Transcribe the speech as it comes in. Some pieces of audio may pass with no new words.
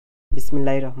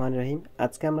বিসমিল্লাহির রহমানির রহিম।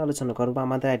 আজকে আমরা আলোচনা করব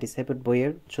আমাদের আইটি সাপোর্ট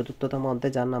বইয়ের চতুর্থতম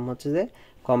অধ্যায়, যার নাম হচ্ছে যে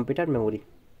কম্পিউটার মেমোরি।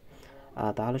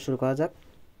 তাহলে শুরু করা যাক।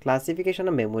 Classification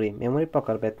of memory. মেমোরির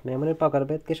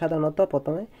প্রকারভেদকে সাধারণত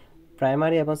প্রথমে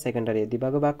প্রাইমারি এবং সেকেন্ডারি দুই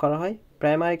ভাগে ভাগ করা হয়।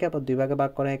 প্রাইমারিকে আবার দুই ভাগে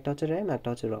ভাগ করা হয়, একটা হচ্ছে র্যাম, একটা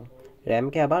হচ্ছে রম।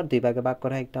 র্যামকে আবার দুই ভাগে ভাগ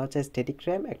করা হয়, একটা হচ্ছে স্ট্যাটিক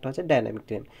র্যাম, একটা হচ্ছে ডাইনামিক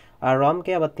র্যাম। আর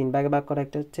রমকে আবার তিন ভাগে ভাগ করা,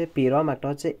 একটা হচ্ছে পি রম, একটা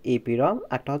হচ্ছে ইপি রম,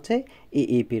 একটা হচ্ছে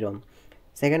ইইপি রম।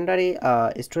 সেকেন্ডারি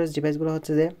স্টোরেজ ডিভাইসগুলো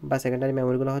হচ্ছে যে, বা সেকেন্ডারি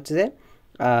মেমোরিগুলো হচ্ছে যে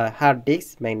hard disk,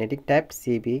 magnetic type,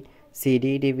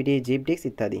 CD, DVD, zip disk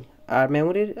ইত্যাদি। আর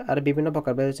মেমোরির আর বিভিন্ন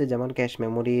প্রকারভেদ হচ্ছে, যেমন ক্যাশ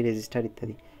মেমোরি, রেজিস্টার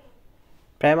ইত্যাদি।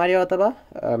 প্রাইমারি অথবা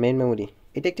মেইন মেমোরি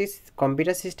এটি একটি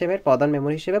কম্পিউটার সিস্টেমের প্রধান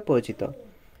মেমোরি হিসেবে পরিচিত।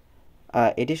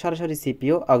 এটি সরাসরি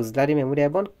সিপিইউ, অক্সিলারি মেমোরি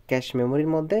এবং ক্যাশ মেমোরির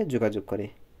মধ্যে যোগাযোগ করে।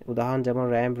 উদাহরণ যেমন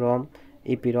র্যাম, রম,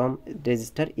 ইপিরম,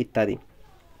 রেজিস্টার ইত্যাদি।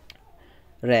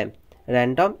 RAM,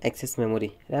 random access memory.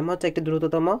 RAM হচ্ছে একটি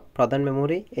দ্রুততম প্রধান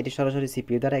মেমোরি। এটি সরাসরি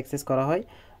সিপিইউ দ্বারা অ্যাক্সেস করা হয়।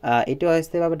 এটি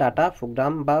অস্থায়ীভাবে ডাটা,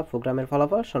 প্রোগ্রাম বা প্রোগ্রামের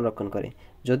ফলাফল সংরক্ষণ করে।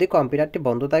 যদি কম্পিউটারটি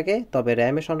বন্ধ থাকে তবে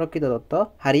র্যামে সংরক্ষিত তথ্য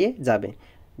হারিয়ে যাবে।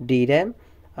 ডির্যাম,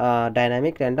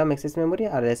 ডাইনামিক র্যান্ডম অ্যাক্সেস মেমোরি।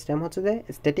 আর এসর্যাম হচ্ছে যে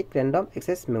static random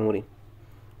access memory.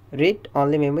 Read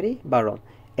only memory বা রম,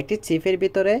 একটি চিপের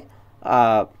ভিতরে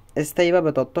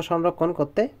স্থায়ীভাবে তথ্য সংরক্ষণ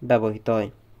করতে ব্যবহৃত হয়।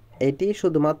 এটি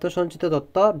শুধুমাত্র সঞ্চিত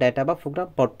তথ্য, ডেটা বা প্রোগ্রাম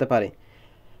পড়তে পারে।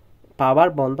 পাওয়ার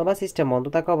বন্ধ বা সিস্টেম বন্ধ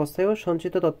থাকা অবস্থায়ও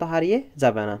সঞ্চিত তথ্য হারিয়ে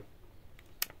যাবে না।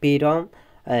 পিরম,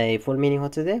 ফুল মিনিং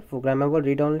হচ্ছে যে programmable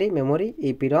read only memory.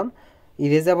 ইপিরম,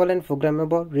 erasable and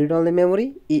programmable read only memory.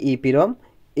 ইপিরম,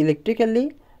 electrically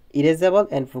erasable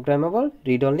and programmable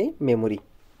read only memory.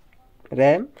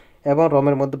 RAM এবং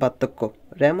রমের মধ্যে পার্থক্য।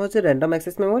 র্যাম হচ্ছে র্যান্ডম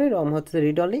অ্যাক্সেস মেমোরি, রম হচ্ছে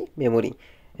রিড অনলি মেমোরি।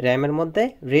 র্যামের মধ্যে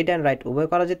রিড অ্যান্ড রাইট উভয়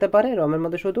করা যেতে পারে, রমের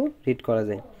মধ্যে শুধু রিড করা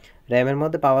যায়। র্যামের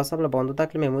মধ্যে পাওয়ার সাপ্লাই বন্ধ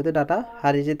থাকলে মেমোরিতে ডাটা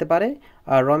হারিয়ে যেতে পারে,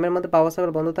 আর রমের মধ্যে পাওয়ার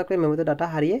সাপ্লাই বন্ধ থাকলে মেমোরিতে ডাটা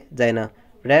হারিয়ে যায় না।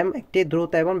 র্যাম একটি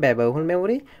দ্রুত এবং ব্যয়বহুল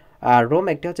মেমোরি, আর রোম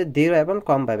একটি হচ্ছে ধীর এবং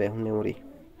কম ব্যয়বহুল মেমোরি।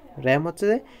 র্যাম হচ্ছে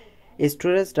যে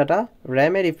স্টোরেজ ডাটা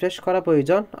র্যামে রিফ্রেশ করা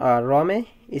প্রয়োজন, আর রমে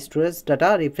স্টোরেজ ডাটা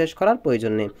রিফ্রেশ করার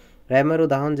প্রয়োজন নেই। র্যামের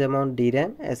উদাহরণ যেমন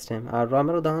ডির্যাম, এসর্যাম। আর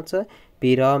রমের উদাহরণ হচ্ছে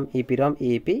পিরম, ইপিরম,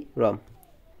 ইপি রম।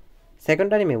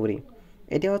 সেকেন্ডারি মেমোরি,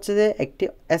 এটি হচ্ছে যে একটি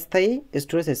স্থায়ী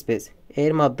স্টোরেজ স্পেস।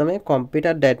 এর মাধ্যমে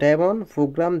কম্পিউটার ডেটা এবং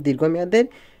প্রোগ্রাম দীর্ঘমেয়াদের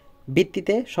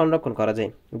ভিত্তিতে সংরক্ষণ করা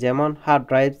যায়, যেমন hard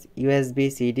drives, USB,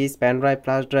 CD, pan drive,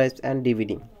 flash drives and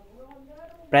DVD.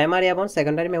 Primary এবং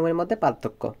সেকেন্ডারি মেমোরির মধ্যে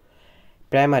পার্থক্য।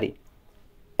 প্রাইমারি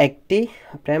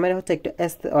হচ্ছে একটি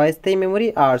অস্থায়ী মেমোরি,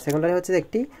 আর সেকেন্ডারি হচ্ছে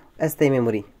একটি স্থায়ী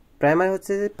মেমোরি। প্রাইমারি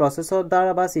হচ্ছে যে প্রসেসর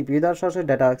দ্বারা বা সিপিইউ দ্বারা সরাসরি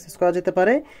ডাটা অ্যাক্সেস করা যেতে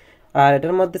পারে, আর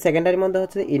এটার মধ্যে সেকেন্ডারির মধ্যে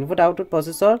হচ্ছে ইনপুট আউটপুট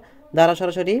প্রসেসর দ্বারা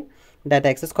সরাসরি ডাটা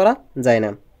অ্যাক্সেস করা যায়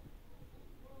না।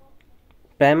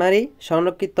 প্রাইমারি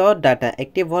সংরক্ষিত ডাটা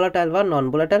একটি ভোলাটাইল বা নন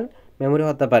ভোলাটাইল মেমোরি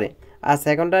হতে পারে, আর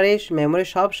সেকেন্ডারি মেমোরি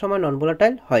সব সময় নন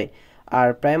ভোলাটাইল হয়। আর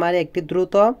প্রাইমারি একটি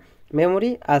দ্রুত মেমোরি,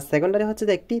 আর সেকেন্ডারি হচ্ছে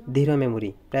যে একটি ধীর মেমোরি।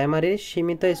 প্রাইমারির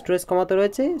সীমিত স্টোরেজ ক্ষমতা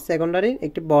রয়েছে, সেকেন্ডারির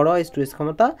একটি বড় স্টোরেজ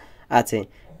ক্ষমতা আছে।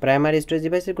 প্রাইমারি স্টোরেজ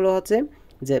ডিভাইসগুলো হচ্ছে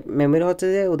যে মেমোরি হচ্ছে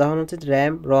যে উদাহরণ হচ্ছে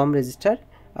র্যাম, রম, রেজিস্টার,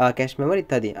 ক্যাশ মেমোরি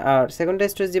ইত্যাদি। আর সেকেন্ডারি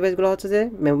স্টোরেজ ডিভাইসগুলো হচ্ছে যে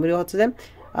মেমোরি হচ্ছে যে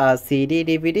CD,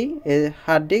 DVD,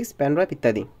 hard disk, pen drive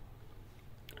ইত্যাদি।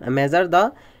 Measure the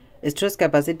storage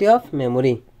capacity of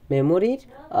memory, মেমোরির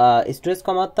স্টোরেজ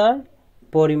ক্ষমতার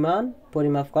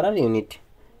পরিমাপ করার ইউনিট।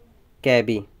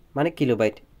 কেবি মানে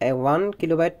কিলোবাইট। 1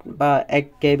 কিলোবাইট বা 1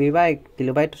 কেবি বা 1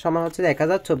 কিলোবাইট সমান হচ্ছে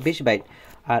 1024 বাইট,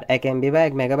 আর 1 এমবি বা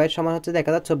 1 মেগাবাইট সমান হচ্ছে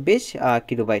 1024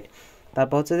 কিলোবাইট।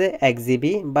 তারপর হচ্ছে যে 1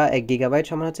 জিবি বা 1 গিগাবাইট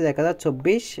সমান হচ্ছে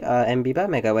 1024 এমবি বা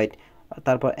মেগাবাইট।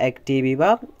 তারপর 1 টিবি বা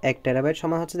 1 টেরাবাইট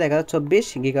সমান হচ্ছে 1024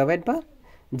 গিগাবাইট বা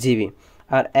জিবি।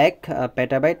 আর 1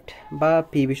 পেটাবাইট বা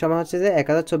পিবি সমান হচ্ছে যে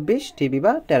 1024 টিবি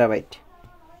বা terabyte.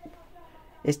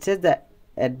 Stage the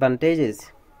advantages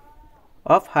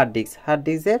of hard disk. Hard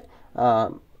ডিস্কের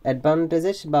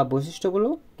অ্যাডভান্টেজেস বা বৈশিষ্ট্যগুলো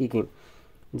কী কী?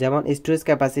 যেমন storage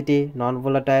capacity, non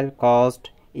volatile, cost,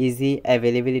 easy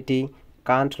availability,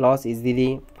 Kant loss easily,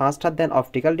 ফাস্টার than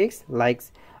optical disk like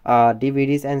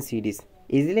ডিভিডিস and সিডিস,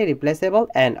 easily replaceable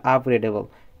and upgradeable,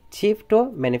 chip two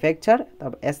manufacture,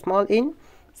 small in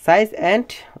size and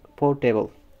portable.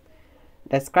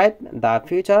 Describe the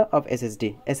future of SSD.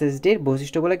 এসএসডির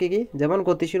বৈশিষ্ট্যগুলো কী কী? যেমন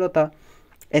গতিশীলতা,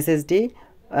 SSD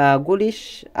গুলি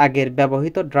আগের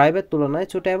ব্যবহৃত ড্রাইভের তুলনায়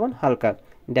ছোট এবং হালকা।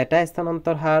 ডেটা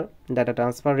স্থানান্তর হার, ডাটা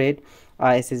ট্রান্সফার রেট,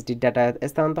 আর এসএসডি ডাটা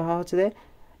স্থানান্তর হার হচ্ছে যে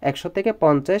 100 থেকে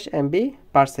 50 MB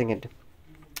per second.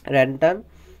 Random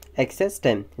access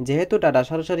time, যেহেতু ডাটা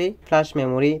সরাসরি ফ্ল্যাশ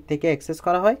মেমোরি থেকে অ্যাক্সেস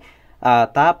করা হয়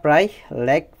তা প্রায়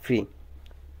ল্যাগ ফ্রি।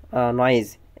 নয়েজ,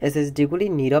 এসএসডিগুলি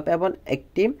নীরব এবং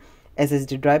একটি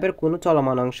এসএসডি ড্রাইভের কোনো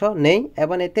চলমান অংশ নেই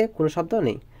এবং এতে কোনো শব্দ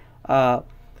নেই।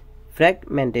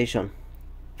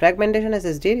 ফ্র্যাগমেন্টেশন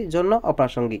এসএসডির জন্য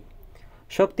অপ্রাসঙ্গিক।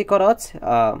 শক্তি খরচ,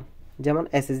 যেমন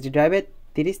এসএসডি ড্রাইভে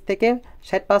 30 থেকে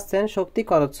 60% শক্তি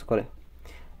খরচ করে,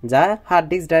 যা হার্ড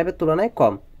ডিস্ক ড্রাইভের তুলনায়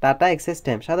কম। ডাটা অ্যাক্সেস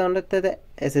টাইম, সাধারণত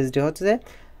এসএসডি হচ্ছে যে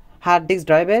হার্ড ডিস্ক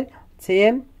ড্রাইভের চেয়ে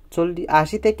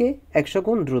 80 থেকে 100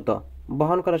 গুণ দ্রুত।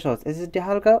 বহন করা সহজ, এসএসডি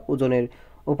হালকা ওজনের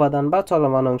উপাদান বা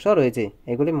চলমান অংশ রয়েছে,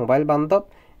 এগুলি মোবাইল বান্ধব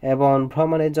এবং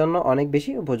ভ্রমণের জন্য অনেক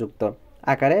বেশি উপযুক্ত।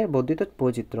 আকারে বর্ধিত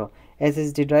বৈচিত্র্য,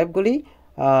 এসএসডি ড্রাইভগুলি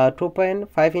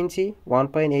 2.5 ইঞ্চি,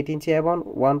 1.8 ইঞ্চি এবং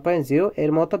 1.0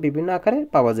 এর মতো বিভিন্ন আকারে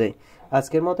পাওয়া যায়।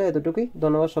 আজকের মতো এতটুকুই,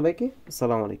 ধন্যবাদ সবাইকে,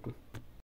 আসসালামু আলাইকুম।